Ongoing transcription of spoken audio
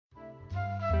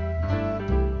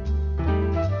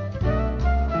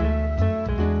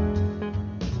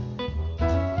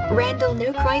Randall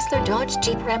No Chrysler Dodge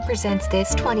Jeep Ram presents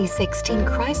this 2016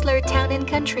 Chrysler Town &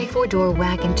 Country 4-door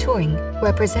wagon touring,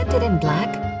 represented in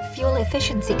black. Fuel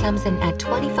efficiency comes in at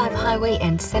 25 highway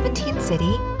and 17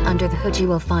 city. Under the hood you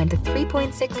will find the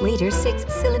 3.6-liter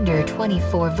 6-cylinder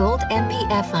 24-volt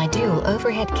MPFI dual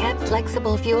overhead cab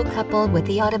flexible fuel coupled with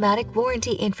the automatic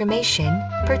warranty information.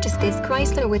 Purchase this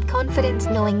Chrysler with confidence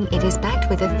knowing it is backed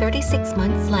with a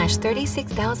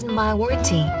 36-month/36,000-mile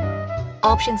warranty.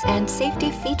 Options and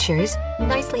safety features: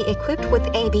 nicely equipped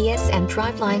with ABS and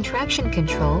driveline traction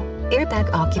control,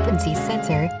 airbag occupancy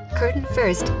sensor, curtain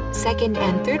first, second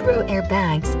and third row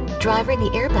airbags, driver in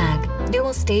the airbag,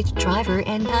 dual stage driver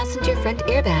and passenger front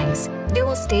airbags,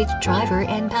 dual stage driver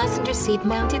and passenger seat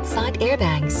mounted side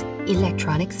airbags,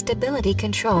 electronic stability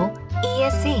control,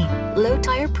 ESC, low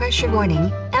tire pressure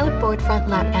warning, outboard front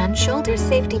lap and shoulder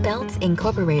safety belts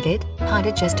incorporated, height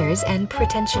adjusters and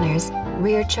pretensioners,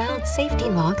 rear child safety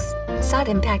locks, side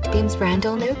impact beams.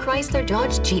 Randall No Chrysler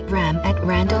Dodge Jeep Ram. At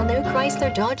Randall No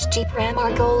Chrysler Dodge Jeep Ram,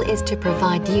 our goal is to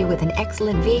provide you with an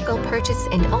excellent vehicle purchase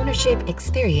and ownership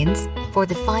experience. For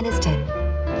the finest in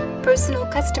personal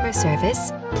customer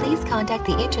service, please contact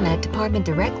the Internet Department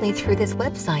directly through this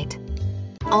website.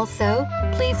 Also,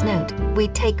 please note, we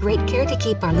take great care to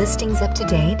keep our listings up to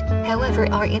date. However,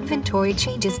 our inventory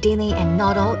changes daily and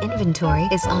not all inventory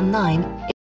is online.